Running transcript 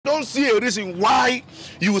Don't see a reason why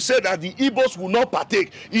you say that the Igbos will not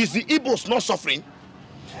partake. Is the Igbos not suffering?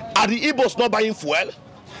 Are the Igbos not buying fuel?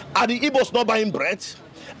 Are the Igbos not buying bread?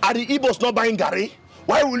 Are the Igbos not buying gari?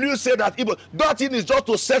 Why will you say that Igbo? That thing is just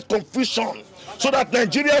to set confusion so that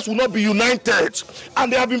Nigerians will not be united.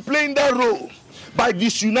 And they have been playing that role by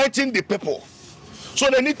disuniting the people. So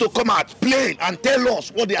they need to come out plain and tell us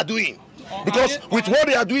what they are doing. Because with what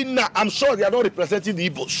they are doing now, I'm sure they are not representing the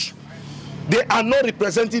Igbos. They are not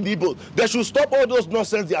representing the Igbo. They should stop all those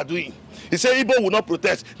nonsense they are doing. He said Igbo will not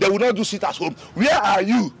protest. They will not do sit at home. Where are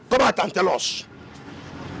you? Come out and tell us.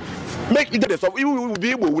 Make it stop. We will be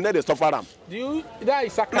able. We need to suffer them. Do you? That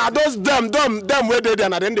is now those them where they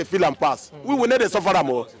there and then they feel and pass. We will need to suffer them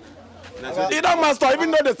more. It don't matter.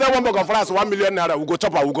 Even though they say one bag of rice 1 million naira, we go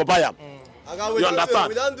chop and we go buy them. You understand?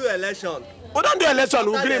 We don't do election. We don't do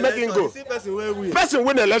election. We agree make him go. Person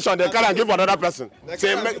win election, they can give another person.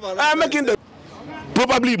 Say making the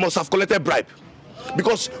probably must have collected bribe.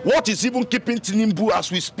 Because what is even keeping Tinubu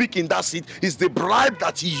as we speak in that seat is the bribe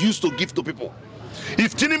that he used to give to people.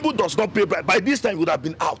 If Tinubu does not pay bribe, by this time he would have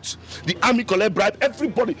been out. The army collect bribe,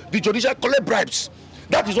 everybody, the judicial collect bribes.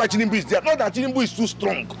 That is why Tinubu is there. Not that Tinubu is too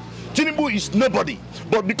strong. Tinubu is nobody.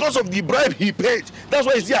 But because of the bribe he paid, that's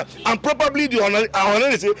why he's here. And probably the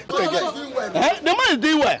honor say, the man is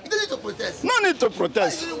doing well. He doesn't need to protest. No need to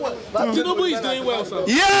protest. Tinubu is doing well, sir.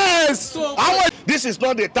 Yes! This is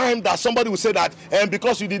not the time that somebody will say that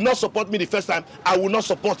because you did not support me the first time, I will not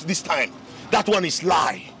support this time. That one is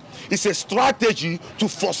lie. It's a strategy to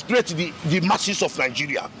frustrate the masses of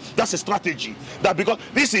Nigeria. That's a strategy. That because,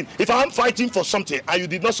 listen, if I'm fighting for something and you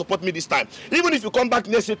did not support me this time, even if you come back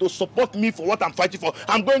next year to support me for what I'm fighting for,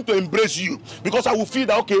 I'm going to embrace you. Because I will feel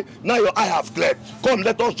that, okay, now your eye have cleared. Come,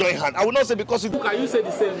 let us join hands. I will not say because it... Can you say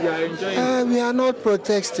the same? We are enjoying we are not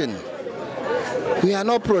protesting. We are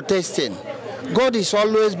not protesting. God is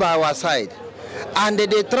always by our side. And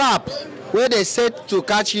the trap where they set to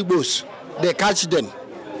catch Igbos, they catch them.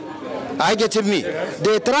 Are you getting me?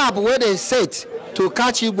 The trap where they set to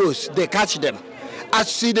catch Igbos, they catch them.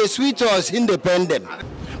 As see the sweet us independent.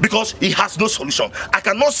 Because he has no solution. I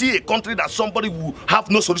cannot see a country that somebody will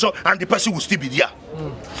have no solution and the person will still be there.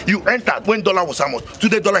 You entered when dollar was how much?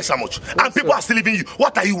 Today dollar is how much? Yes, and people are still leaving you.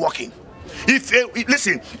 What are you working?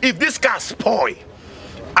 Listen, if this car spoil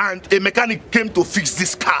and a mechanic came to fix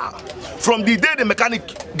this car, from the day the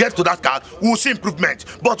mechanic gets to that car, we will see improvement.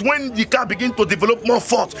 But when the car begins to develop more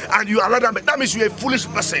fault and you allow them, that means you're a foolish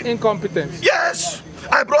person. Incompetent. Yes.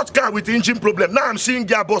 I brought car with engine problem. Now I'm seeing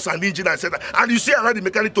gearbox and engine and etc. And you see allow the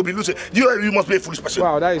mechanic to be losing. You must be a foolish person.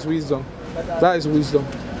 Wow, that is wisdom. That is wisdom.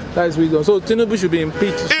 That is wisdom. So Tinubu should be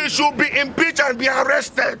impeached. He should be impeached and be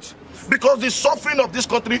arrested. Because the suffering of this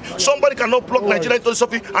country, somebody cannot plug Nigeria into the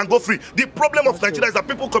suffering and go free. The problem of Nigeria is that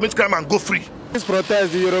people commit crime and go free. This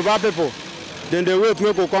protest, the Yoruba people, then they wait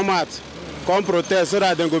make come out, come protest so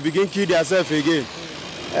that they go begin kill themselves again.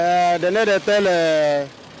 Then they tell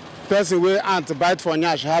person where ant bite for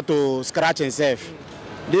nyash how to scratch himself.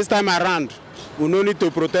 This time around, we no need to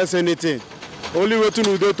protest anything. Only way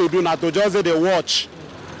to do now to just say they watch.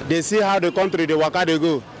 They see how the country they waka they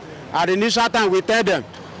go. At the initial time we tell them,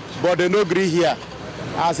 but they no agree here.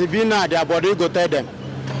 As it be now, their body go tell them.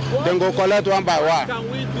 Then go collect one by one. What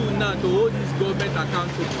can we do now to hold this government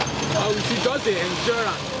accountable? Or we should just the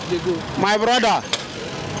insurance they go? My brother,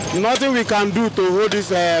 nothing we can do to hold this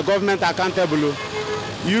government accountable.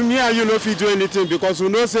 You, me and you no fit do anything because we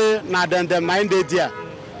know say now them mind they there.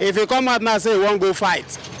 If you come out now say you won't go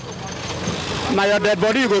fight, now your dead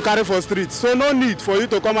body you go carry for streets. So no need for you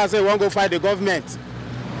to come and say you won't go fight the government.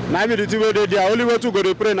 Now me the thing where they there, only way to go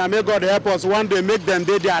to pray. Now may God help us one day make them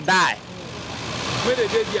they there die. May they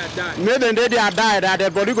there die. May them they there die. That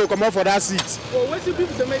their body go come out for that seat. Well, when people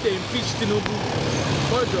say make they impeach Tinubu,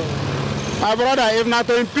 my brother, if not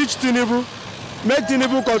to impeach Tinubu, make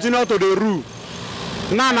Tinubu continue to the rule.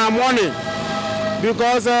 Now morning,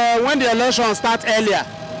 because when the election start earlier,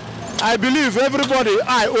 I believe everybody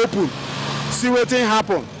eye open, see what thing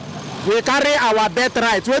happen. We carry our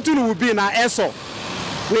birthright. Wetin will be in our ESO.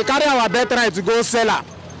 We carry our birthright to go sell her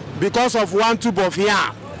because of one tube of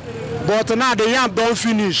yam. But now the yam don't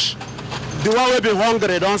finish. The one will be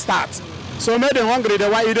hungry don't start. So make the hungry the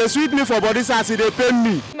one. If they sweet me for body size, they pay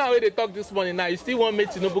me. Now when they talk this morning, now you still want me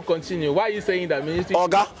Tinubu continue. Why are you saying that?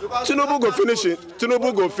 Oga, Tinubu go finish it.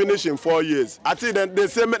 Tinubu go finish in 4 years. I think they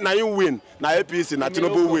say now you win, now APC, now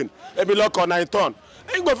Tinubu win. Maybe lock on 9 ton.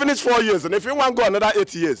 He go finish 4 years, and if you want to go another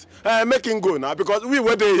 8 years, make him go now because we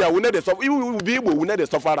were there. We need to stop. We will be able. We need to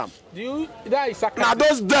suffer them. Do you? That is now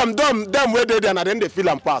those them where they there, and then they feel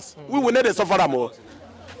and pass. We will need to suffer them more.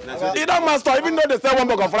 It don't matter. Even though they sell one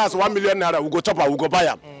bag of rice 1 million naira, we go chop and we go buy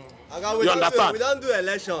them. You understand? We don't do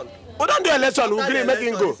election. We don't do election, we agree, make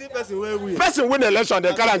him go. Person win election,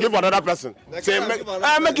 they can give another person. Say,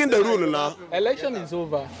 I'm making the rule now. Election is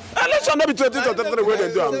over. Election not be 2023 where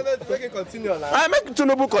they do. Make it continue now. I make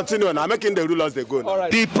Tinubu continue now, making the rule as they go.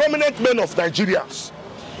 Right. The prominent men of Nigerians,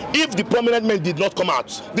 if the prominent men did not come out,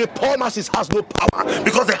 the poor masses has no power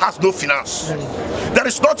because they has no finance. There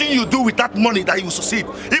is nothing you do with that money that you succeed.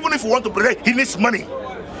 Even if you want to protect, he needs money.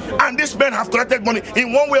 And these men have collected money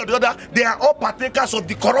in one way or the other. They are all partakers of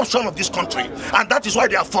the corruption of this country, and that is why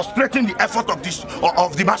they are frustrating the effort of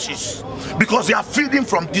the masses, because they are feeding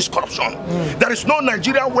from this corruption. There is no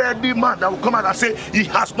Nigerian worthy man that will come out and say he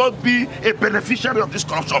has not been a beneficiary of this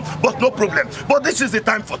corruption, but no problem. But this is the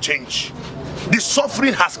time for change. The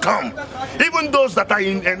suffering has come. Even those that are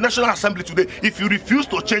in a National Assembly today, if you refuse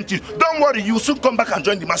to change it, don't worry, you will soon come back and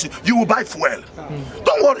join the masses. You will buy fuel.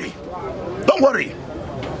 Don't worry. Don't worry.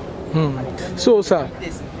 So, sir,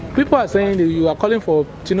 people are saying that you are calling for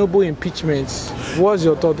Tinubu impeachment. What's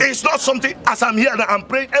your thought? It's not something, as I'm here, I'm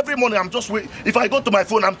praying every morning, I'm just waiting. If I go to my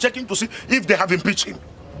phone, I'm checking to see if they have impeached him.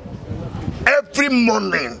 Every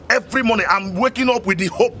morning, I'm waking up with the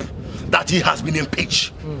hope that he has been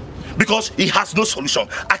impeached. Because he has no solution.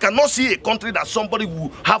 I cannot see a country that somebody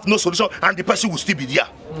will have no solution and the person will still be there.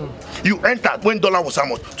 You entered when dollar was how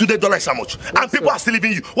much? Today dollar is how much? And people are still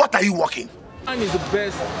leaving you. What are you working? And is the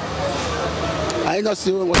best. I not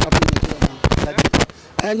see what happened.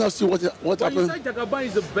 I not see what happened. Jagaban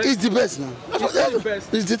is the best. It's the best now. It's still the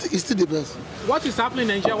best. It's still the best. What is happening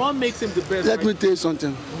in Nigeria? What makes him the best? Let me tell you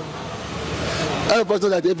something. Everybody know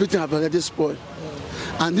that everything has already spoiled.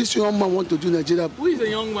 And this young man want to do Nigeria. Who is a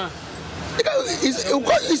young man? He's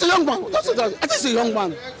a young man. That's what I think he's a young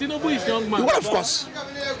man. Tinubu is a young man. Well, of course.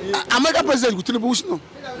 American president with Tinubu, no.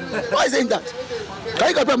 Why is saying that? Can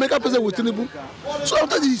you compare American president with Tinubu? So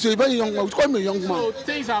after this, he's a very young man. We call him a young man. So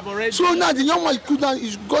things have already. So now the young man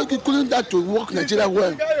couldn't that to work Nigeria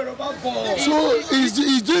well. So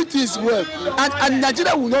he's doing things well, and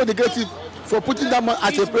Nigeria will know the great for putting that man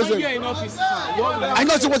as a president. I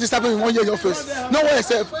know what is happening in 1 year in office. No one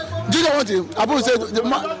except. Do you know what Abu said? The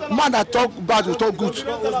man that talk bad will talk good.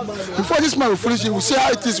 Before this man will finish, we'll see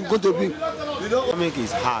how it is going to be. Economic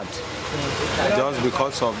is hard just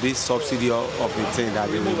because of this subsidy of the thing that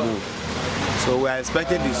they remove. So we are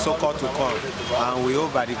expecting the so-called to come, and we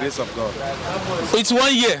hope by the grace of God. It's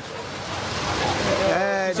 1 year.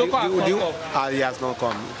 He has not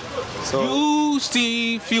come. So you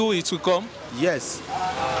still feel it will come? Yes,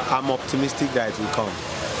 I'm optimistic that it will come.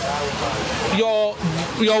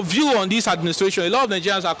 Your view on this administration, a lot of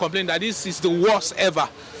Nigerians are complaining that this is the worst ever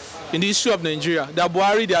in the history of Nigeria. That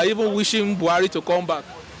Buhari, they are even wishing Buhari to come back.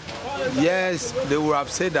 Yes, they would have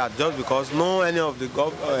said that just because no any of the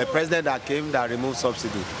president that came that removed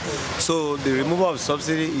subsidy. So the removal of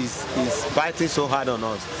subsidy is biting so hard on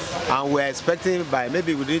us. And we're expecting by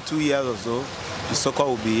maybe within 2 years or so, the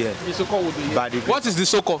so-called will be here. The so-called will be here. What is the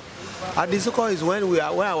so-called? The so-called is when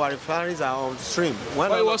our refineries are on stream.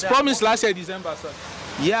 When it was promised last year December, sir.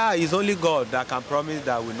 Yeah, it's only God that can promise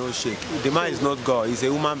that we no shake. The man is not God, he's a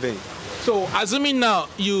human being. So assuming now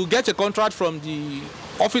you get a contract from the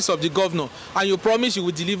office of the governor and you promise you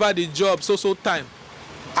will deliver the job so time,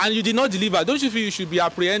 and you did not deliver, don't you feel you should be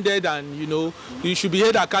apprehended and you should be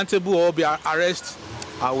held accountable or be arrested?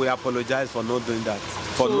 I will apologize for not doing that.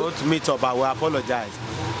 For not meet up, I will apologize.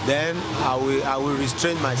 Then I will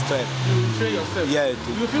restrain my step. You restrain yourself? Yeah.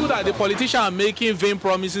 You feel that the politicians are making vain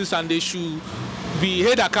promises and they should be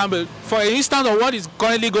held accountable? For instance of what is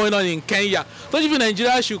currently going on in Kenya, don't you think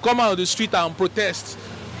Nigeria should come out of the street and protest?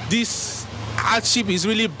 This hardship is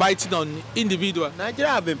really biting on individuals.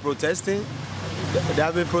 Nigeria have been protesting. They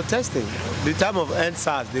have been protesting. The time of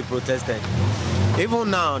EndSARS, they protested. Even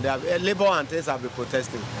now, labor and things have been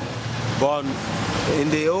protesting. But in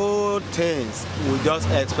the old things, we just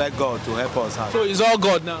expect God to help us out. So it's all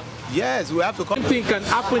God now? Yes, we have to come. Something can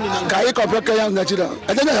happen in Nigeria. Can you compare Kenya and Nigeria?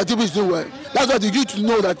 I don't know that Tinubu is doing well. That's why you need to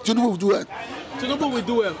know that Tinubu will do well. Tinubu will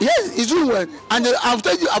do well? Yes, he's doing well. And I've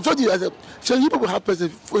told you, so you people have person,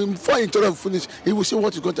 before interim finish, he will see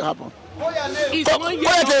what is going to happen.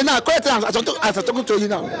 Correct now, as I'm talking to you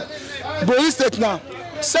now. Buhari State now,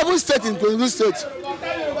 7 states in Buhari State.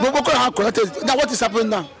 Boko have corrected. Now what is happening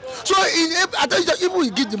now? So I tell you that even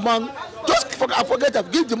you give the man, forget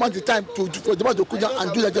that, give the man the time for the man to come down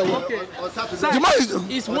and do that job. Okay. Sir, the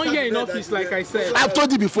man is 1 year in office, like I said. I've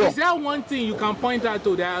told you before. Is there one thing you can point out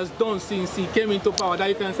to that has done since he came into power that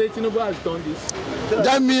you can say Tinubu has done this?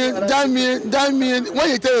 That mean when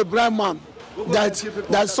you tell a blind man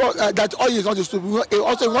that oil is not in soup.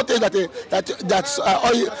 Also, not saying that oil.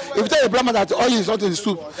 If you tell a black man that oil is not in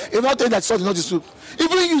soup, if not saying that salt is not in soup,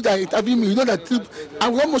 even you that interview me, you know that.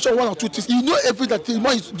 I'm not mention one or two things. You know everything that the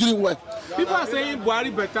man is doing well. People are saying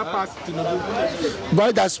Buhari better pass Tinubu.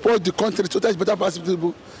 Buhari that spoiled the country, so that's better pass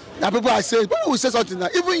Tinubu. Now people are saying, people will say something now.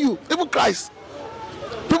 Even you, even Christ.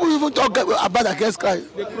 People even talk about against Christ.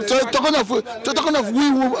 So talking of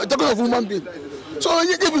human being. So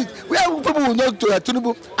if we have people who know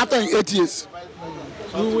Tinubu after in 8 years.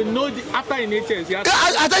 You will know after in 8 years.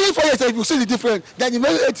 After in 4 years, if you see the difference, then in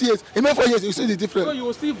 8 years, in 4 years, you see the difference. So you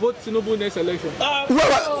will still vote Tinubu next election? Who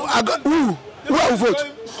I will vote?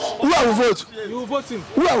 Who I will vote? You will vote him.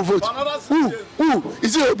 Who I will vote? Who?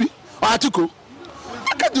 Is it Obi or Atiku?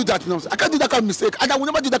 I can't do that now. I can't do that kind of mistake. And I will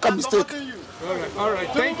never do that kind of mistake. All right.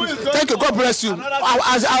 Thank you. Thank you. God bless you.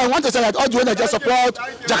 I want to say that all the ones that just support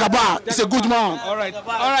Jakaba is a good man. All right,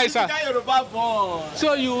 sir.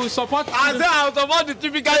 So you support? I say I support the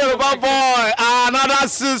typical Yoruba boy. Another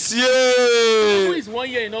 6 years. Who is 1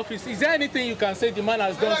 year in office? Is there anything you can say the man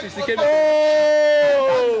has done since he came?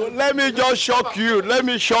 Oh, let me just shock you. Let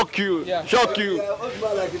me shock you. Yeah. Shock you.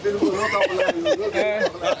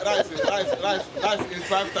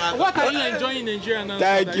 What are you enjoying in Nigeria now?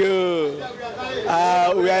 Thank you.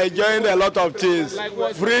 We are enjoying a lot of things. Like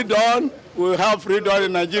what? Freedom. We have freedom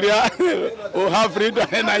in Nigeria. We have freedom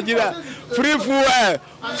in Nigeria. Free fuel,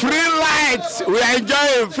 free lights. We are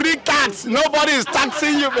enjoying free cats. Nobody is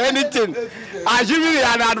taxing you for anything. Assuming you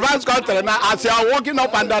are an advanced country now, as you are walking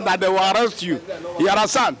up and down, that they will arrest you. You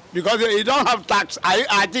understand? Because you don't have tax.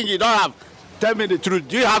 I think you don't have. Tell me the truth.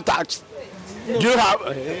 Do you have tax? No. Do you have?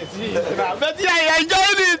 But yeah, you are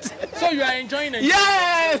enjoying it. So you are enjoying it?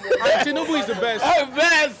 Yes. And Tinubu is the best.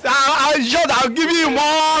 Best. I'll give you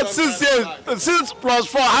more 6 years. 6 plus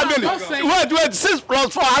 4. How many? Wait. 6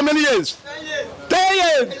 plus 4. How many years? 10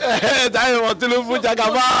 years.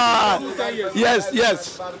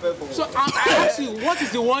 Yes. So I ask you, what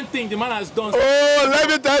is the one thing the man has done? Oh, let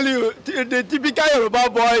me tell you, the typical Yoruba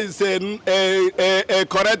boy is a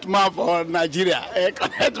correct man for Nigeria. A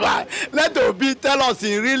correct man. Let Obi tell us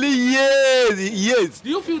in really years. Do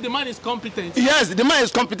you feel the man is competent? Yes, the man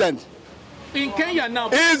is competent. In Kenya now.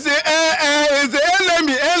 It's the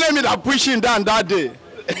enemy that pushed him down that day.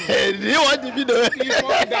 Do you want the video? He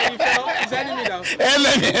fell down. His enemy down.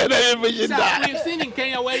 Enemy pushing down. We've seen in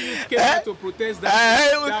Kenya where you came out to protest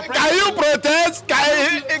that. Can you protest?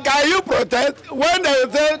 Can you protest? When they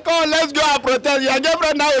say, come, let's go and protest, your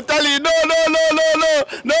girlfriend now will tell you, no,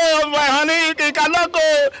 my honey, he cannot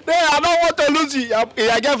go. I don't want to lose you. Your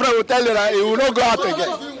girlfriend will tell you that he will not go out again.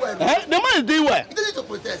 The man is doing well. You don't need to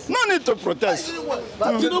protest. No need to protest.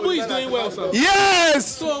 Tinubu is doing well, sir. Yes.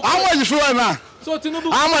 So, how much is fuel now? So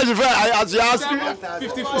Tinubu. How much is fuel? As you ask me,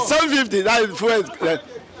 754. 750. That is fuel.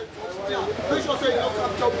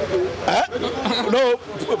 No,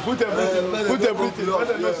 put everything. Put everything.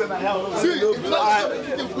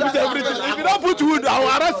 If you don't put wood, I will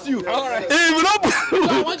arrest you. All right. If you don't put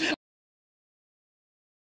I want you to